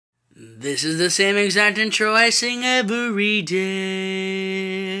This is the same exact intro I sing every day.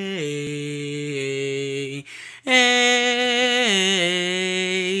 Hey.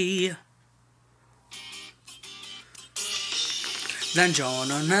 男女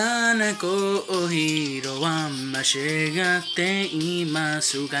の七個を色は間違っていま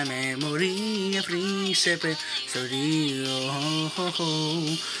すがメモリアフリーセペソリオ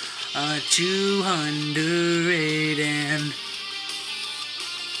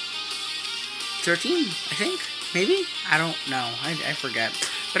 213, I think? Maybe? I don't know. I forget.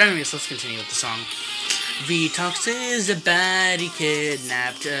 But anyways, let's continue with the song. Vitox is a baddie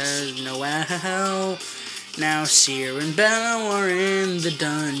kidnapped Noelle. Now Seer and Belle are in the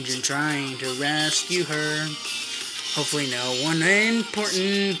dungeon trying to rescue her. Hopefully no one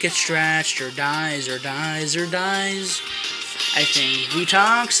important gets scratched or dies. I think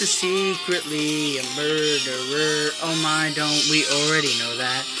Vitox is secretly a murderer. Oh my, don't we already know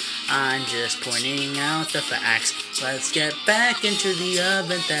that? I'm just pointing out the facts. Let's get back into the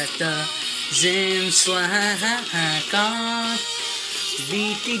event that doesn't slack off.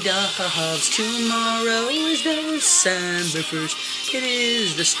 VT Doves, tomorrow is December 1st. It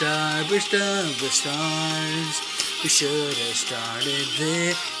is the starburst of the stars. We should have started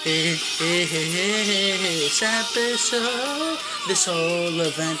this episode, this whole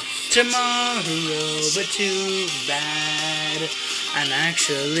event tomorrow, but too bad. I'm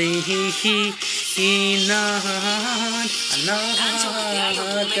actually I'm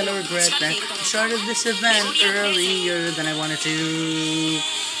not gonna regret that I started this event earlier than I wanted to.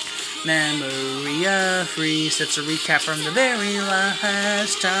 Memoria, Freese, that's a recap from the very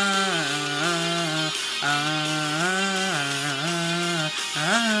last time.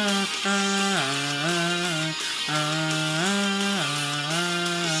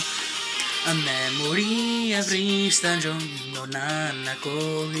 A memory of Freese dungeon no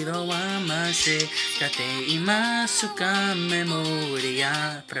nanako hiro wa mashigate imasu ka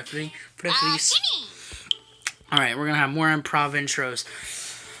memoria Freese. Alright, we're gonna have more improv intros.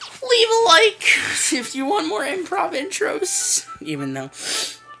 Leave a like if you want more improv intros. Even though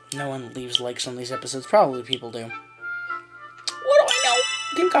no one leaves likes on these episodes. Probably people do. What do I know?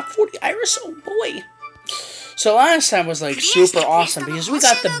 Game got 40 iris, oh boy. So last time was like super awesome because we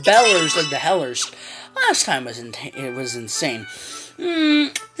got the Bellers of the Hellers. Last time it was insane.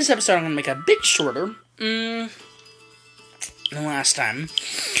 This episode I'm going to make a bit shorter than last time.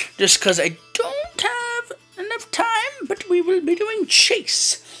 Just because I don't have enough time, but we will be doing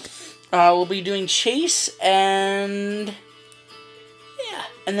Chase. We'll be doing Chase and... yeah.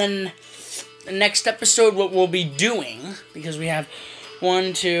 And then the next episode what we'll be doing, because we have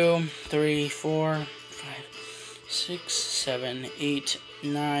 1, 2, 3, 4... 6, 7, 8,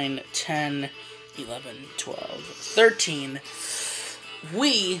 9, 10, 11, 12, 13.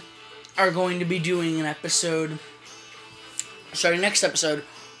 We are going to be doing an episode. Starting next episode,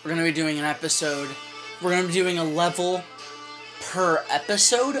 we're going to be doing an episode. We're going to be doing a level per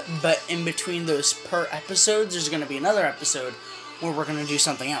episode, but in between those per episodes, there's going to be another episode where we're going to do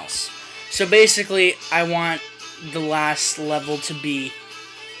something else. So basically, I want the last level to be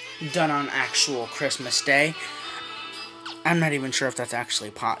done on actual Christmas Day. I'm not even sure if that's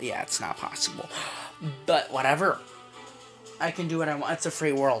actually yeah, it's not possible. But whatever. I can do what I want. It's a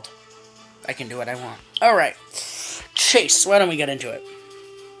free world. I can do what I want. Alright. Chase. Why don't we get into it?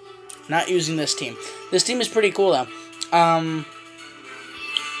 Not using this team. This team is pretty cool, though.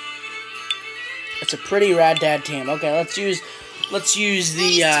 It's a pretty rad dad team. Okay, let's use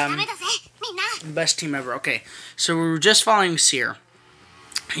the best team ever. Okay, so we're just following Seer.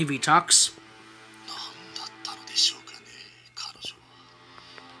 He Vitox.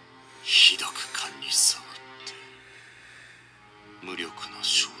 ひどく勘に触って無力な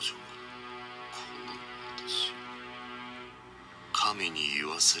少女がこの私神に言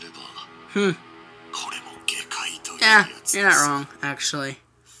わせればこれも下界というやつです You're not wrong, actually.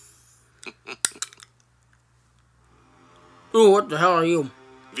 Ooh, what the hell are you?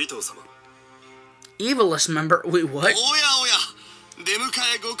 ヴィトー様 Evilist member? Wait, what? おやおや出迎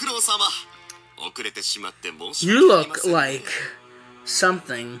えご苦労様遅れてしまって申し You 訳ありま look せん like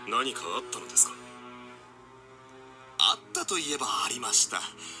something. 何かあったのですかあったといえばありました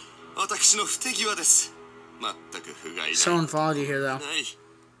私の不手際です全く不甲斐ない Someone followed you here, though. ない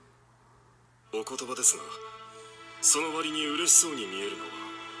お言葉ですがその割に嬉しそうに見えるのは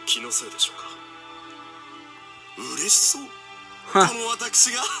気のせいでしょうか嬉しそうこの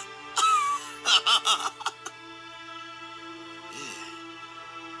私がえ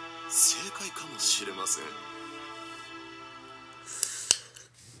え正解かもしれません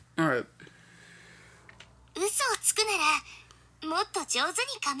Alright. 嘘をつくならもっと上手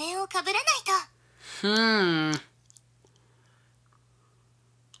に仮面をかぶらないと。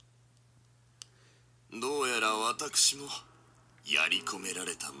どうやら私もやり込めら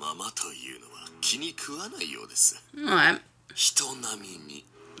れたままというのは気に食わないようです。Alright. 人並みに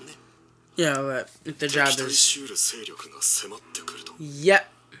ね。 Yeah, but if the job 敵対 is... しうる勢力が迫ってくると。 Yep.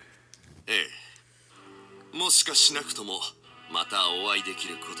 ええ、もしかしなくともまたお会いでき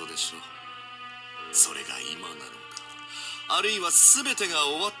ることでしょう。それが今なのか、あるいは全てが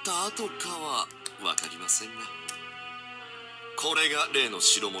終わった後かは分かりませんが、これが例の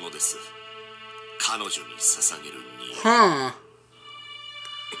代物です。彼女に捧げるに。Huh.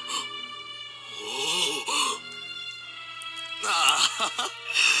 ああ、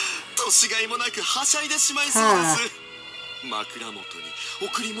年がいもなくはしゃいでしまいそうです。枕元に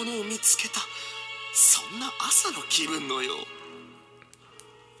贈り物を見つけた、そんな朝の気分のよう。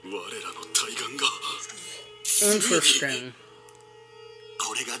我らの対岸が Interesting.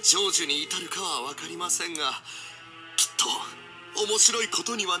 これが成就に至るかは分かりませんが、きっと面白いこ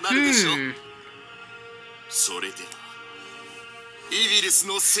とにはなるでしょう。それではイビリス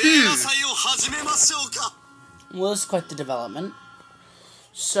の聖夜祭を始めましょうか。Well, it's quite the development.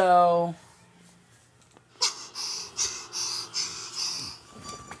 So...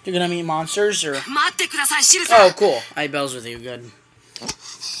 You're gonna meet monsters, or... Oh, cool. Belle's with you. Good.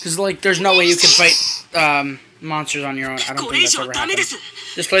 Because, like, there's no way you can fight, monsters on your own. I don't think that's ever happened.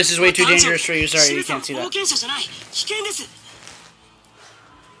 This place is way too dangerous for you. Sorry, you can't see that. No.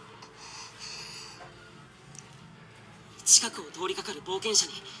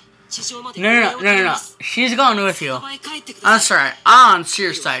 She's going with you. That's right. On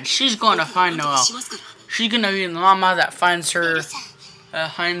Seer's side. She's going to find Noelle. She's going to be the mama that finds her,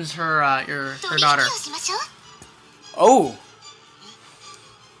 your daughter. Oh.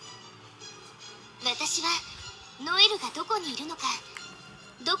 私はノエルがどこにいるのか、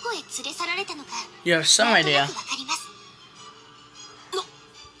どこへ連れ去られたのか、 You have some idea. わかります。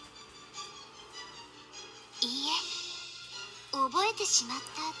いいえ、覚えてしまっ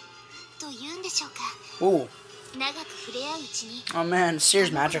たと言うんでしょうか。 Ooh. 長く触れ合ううちに、 Oh man,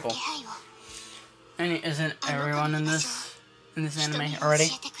 Seer's magical. 気配を And isn't everyone in this anime 人に already?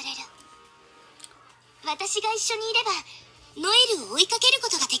 教えてくれる。私が一緒にいればノエルを追いかけるこ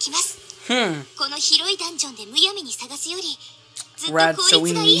とができます。この広いダンジョンでむやみに探すよりずっと Rad, 効 so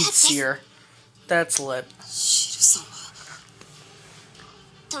we 率がいい need はずです。 Seer. That's lit.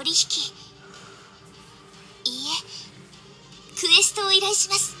 取引、いいえ、クエストを依頼し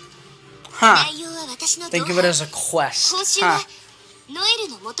ます。 Huh. 内容は私の Think of it as a quest. 報酬は Huh. ノエル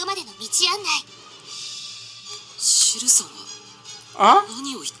の元までの道案内。 Huh?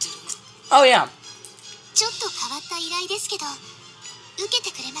 Oh yeah. ちょっと変わった依頼ですけど受け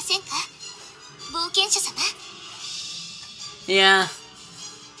てくれませんか、冒険者様。 Yeah.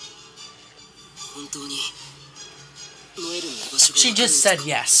 She just said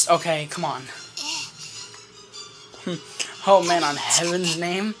yes. Okay, come on. Oh man, on Heaven's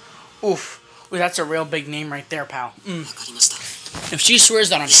name? Oof. Ooh, that's a real big name right there, pal. If she swears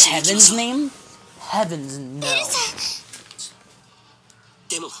that on Heaven's name, Heaven's no.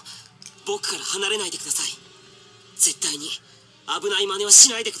 でも僕から離れないでください。絶対に危ない真似はし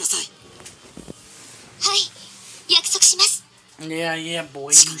ないでください。はい、約束します。 Yeah,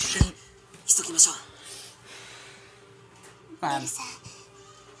 boy. You shouldn't. 急ぎましょう。エルさん、あ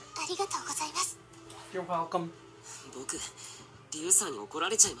りがとうございます。 You're welcome. 僕、リュウさんに怒ら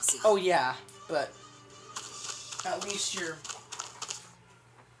れちゃいますよ。 Oh yeah, but at least you're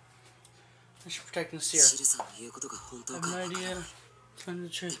protecting Seer. シルさんの言うことが本当 I か have わ no からない。 idea. Tell the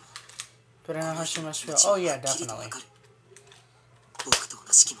truth. But I know how she must feel. Oh yeah, definitely. 僕と同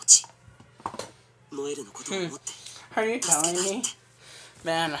じ気持ち。ノエルのことを思って。 Are you telling me?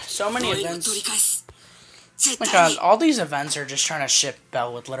 Man, so many ノエルを events. 取り返す。絶 My 対 god, に。 all these events are just trying to ship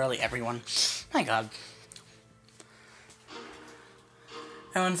Belle with literally everyone. My god.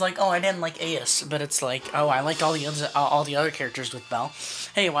 Everyone's like, oh, I didn't like Ace, but it's like, oh, I liked all the other characters with Belle.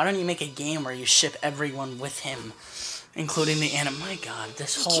 Hey, why don't you make a game where you ship everyone with him, including the anime? My god,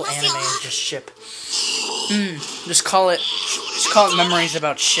 this whole anime is just ship. Just call it Memories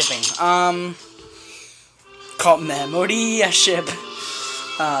about shipping. Call it Memoria ship.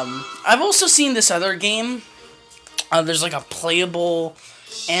 I've also seen this other game. There's like a playable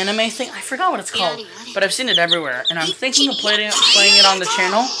anime thing. I forgot what it's called, but I've seen it everywhere, and I'm thinking of playing it on the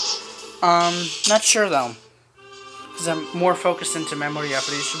channel. Not sure though, because I'm more focused into Memoria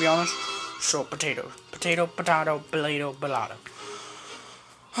for these, to be honest. So potato, balado.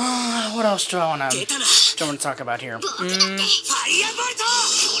 What else do I want to talk about here?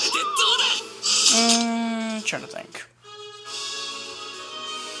 Trying to think.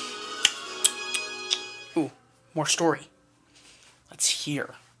 More story. Let's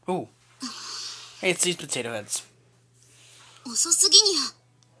hear. Ooh. Hey, it's these potato heads. 遅すぎにゃ。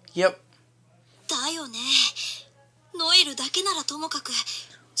 Yep. だよね。ノエルだけならともかく、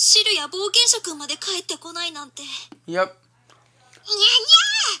シルや冒険者くんまで帰ってこないなんて。Yep. にゃにゃ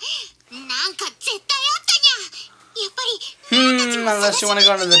ー。なんか絶対あったにゃ。やっぱり。Unless you want to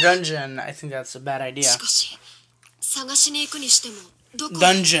go into the dungeon, I think that's a bad idea. しかし、探しに行くにしても、どこ。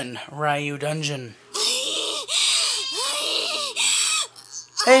 Dungeon, Ryu Dungeon.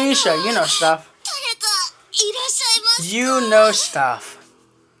 Hey, Misha, you know stuff. 誰かいらっしゃいますか。 You know stuff.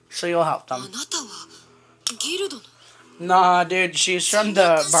 So you'll help あ them. なたはギルドの。 Nah, dude, she's from the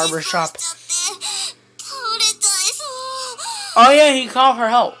barber shop. 倒れちゃいそう。 Oh yeah, he called for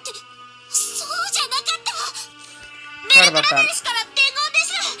help. そうじゃなかった。 Forgot about that. ですから伝言で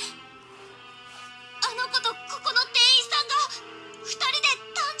す。あの子とここの店員さんが二人で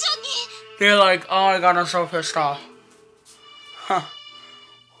ダンジョンに。 They're like, oh my god, I'm so pissed off. Huh.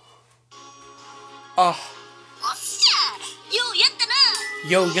 Oh. おっしゃ、ようやったな。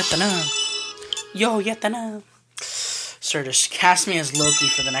 Yo, yattana. Yo, yattana. Sir, just cast me as Loki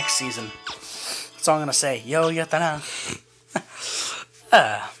for the next season. That's all I'm gonna say. Yo, yattana.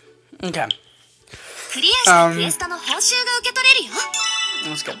 Okay. クリアしたクエストの報酬が受け取れるよ。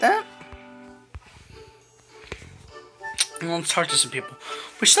 Let's get that. And let's talk to some people.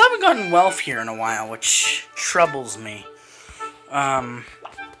 We still haven't gotten wealth here in a while, which troubles me.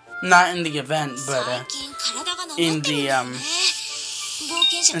 Not in the event, but 最近体が治って in るん the だよね。冒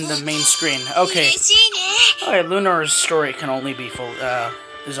険者 in く the ん main screen. Okay. 嬉しいね。 Okay, Lunar's story can only be full.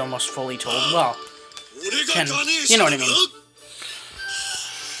 Is almost fully told. Well, can you know what I mean?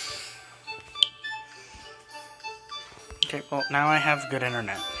 Okay, well now I have good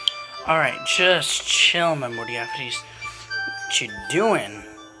internet. All right, just chill, Memoria, please. What you doing?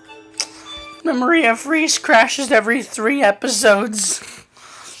 Memoria Freese crashes every 3 episodes.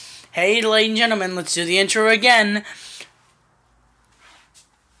 Hey, ladies and gentlemen, let's do the intro again.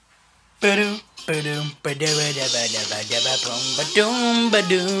 Ba-doom, ba-doom, ba-doom, ba-doom, ba-doom,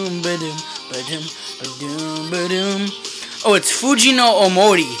 ba-doom, ba-doom, ba-doom, ba-doom. Oh, it's Fuji no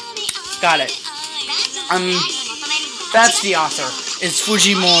Omori. Got it. That's the author. It's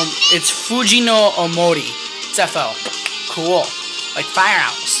Fuji no Omori. It's FL. Cool. Like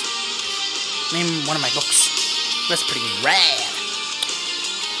Firehouse. Name one of my books. That's pretty rad.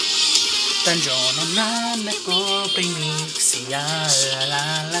 Dungeon no nanako primixia la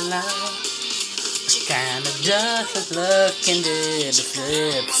la la. Kind of just look into the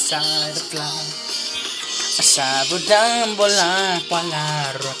flip side of life.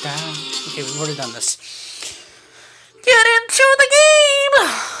 Okay, we've already done this. Get into the game!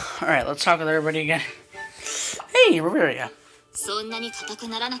 Alright, let's talk with everybody again. Hey, Memoria. そんなに硬く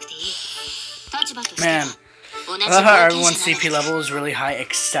ならなくていい。立場としては Man, 同じ I love how 冒険 everyone's 者 CP level is really high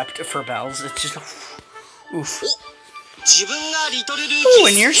except for Belle's. It's just... Oof. 自分がリトルルーキ Ooh, ー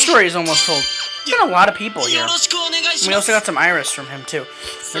and your story is almost told. There's been a lot of people よ here. ろしくお願いし We ま also す got some Iris from him, too.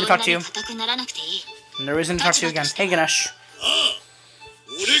 そ Let ん me な talk to に you. 硬くならなくていい。 No reason to talk to you again. Hey, Ganesh.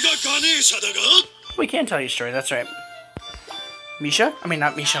 俺がガネーシャだが We can't tell you a story, that's right. Misha? I mean,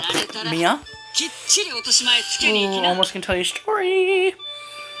 not Misha. Mia? きっちり落とし前つけに行き Ooh, な almost can tell you a story.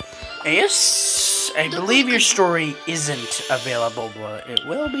 Ace, I believe your story isn't available, but it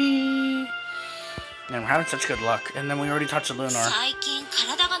will be. Man, we're having such good luck. And then we already touched Lunar. 最近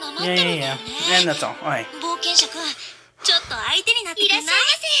体がなまって Yeah, るん yeah, だよ yeah. ね。 And that's all. Okay. 冒険者くん、ちょっと相手になってくれない？いらっしゃいま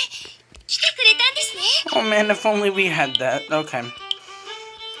せ。来てくれたんですね。 Oh man, if only we had that. Okay.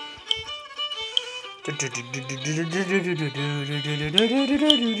 I'm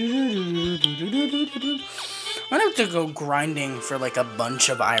gonna have to go grinding for like a bunch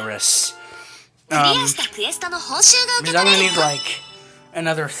of Iris. クリアしたクエストの報酬が受 Because け I'm 取れ gonna る need よ。 like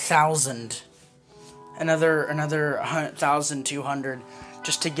another 1,000. Another 1,200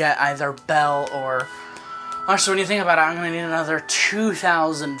 just to get either Belle or... Actually, when you think about it, I'm gonna need another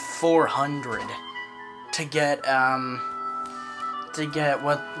 2,400 to get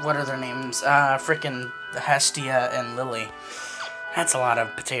what are their names? Frickin' Hestia and Lily. That's a lot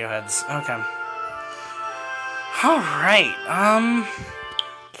of potato heads. Okay. Alright,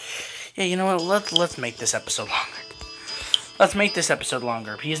 yeah, you know what, let's make this episode longer. Let's make this episode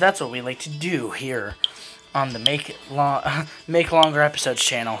longer, because that's what we like to do here on the Make Longer Episodes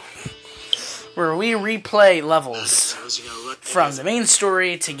channel, where we replay levels from the main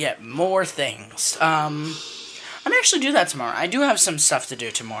story to get more things. I'm gonna actually do that tomorrow. I do have some stuff to do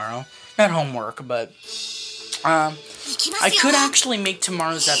tomorrow. Not homework, but I could actually make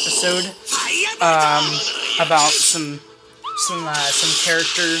tomorrow's episode about some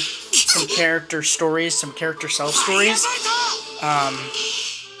character some character stories, some character self stories.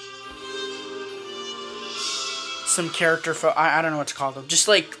 Some character I don't know what to call them. Just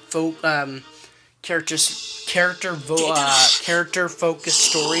like character focused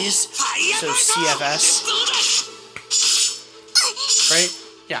stories. So CFS. Right?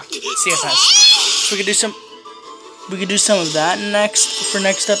 Yeah, CFS. So we could do some of that for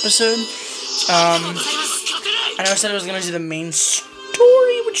next episode. I know I said I was gonna do the main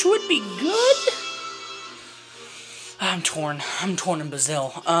story, which would be good. I'm torn in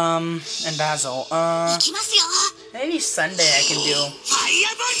Brazil. And Basil. Maybe Sunday I can do it.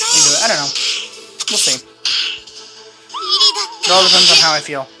 I don't know. We'll see. It all depends on how I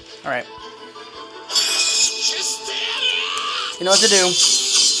feel. Alright. You know what to do.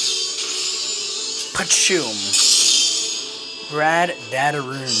 Pachoom. Rad data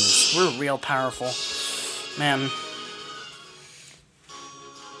runes. We're real powerful. Man.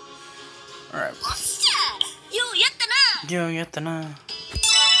 Alright.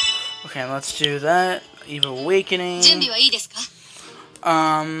 Okay, let's do that. Eve Awakening.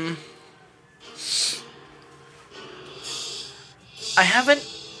 I haven't.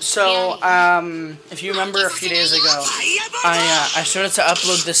 So, if you remember a few days ago, I started to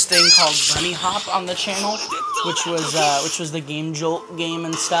upload this thing called Bunny Hop on the channel, which was the Game Jolt game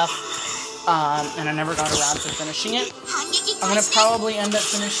and stuff. And I never got around to finishing it. I'm gonna probably end up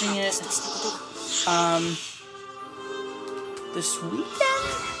finishing it, this weekend?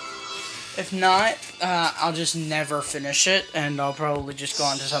 If not, I'll just never finish it, and I'll probably just go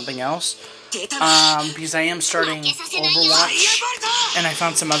on to something else. Because I am starting Overwatch, and I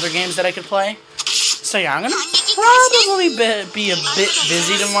found some other games that I could play. So yeah, I'm gonna probably be a bit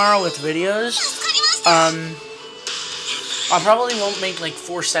busy tomorrow with videos. I probably won't make like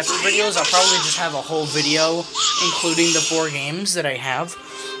 4 separate videos. I'll probably just have a whole video, including the 4 games that I have.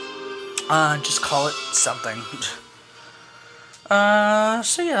 Just call it something.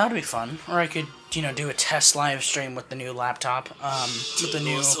 So yeah, that'd be fun. Or I could, do a test live stream with the new laptop, with the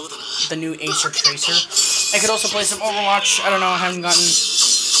new Acer Tracer. I could also play some Overwatch. I don't know, I haven't gotten,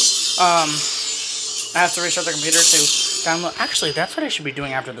 I have to restart the computer to download. Actually, that's what I should be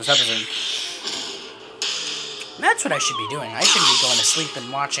doing after this episode. That's what I should be doing. I shouldn't be going to sleep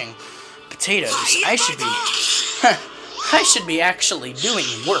and watching potatoes. I should be actually doing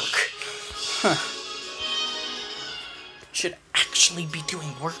work. Huh. Should actually be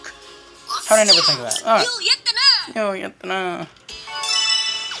doing work. How did I never think of that?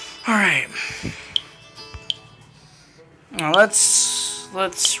 Alright. Now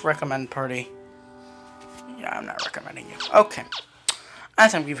let's recommend party. Yeah, I'm not recommending you. Okay. I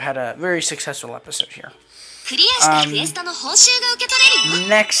think we've had a very successful episode here.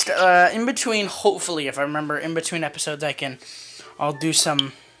 Next, in between, hopefully, if I remember, in between episodes, I'll do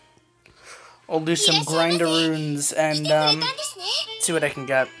some grinder runes and, see what I can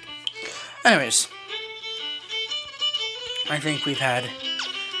get. Anyways, I think we've had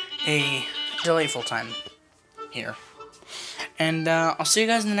a delightful time here. And, I'll see you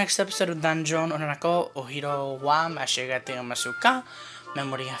guys in the next episode of Dungeon Onako Ohiro wa Mashigate Masuka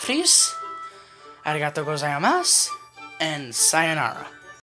Memoria Freese. Arigatou gozaimasu, and sayonara.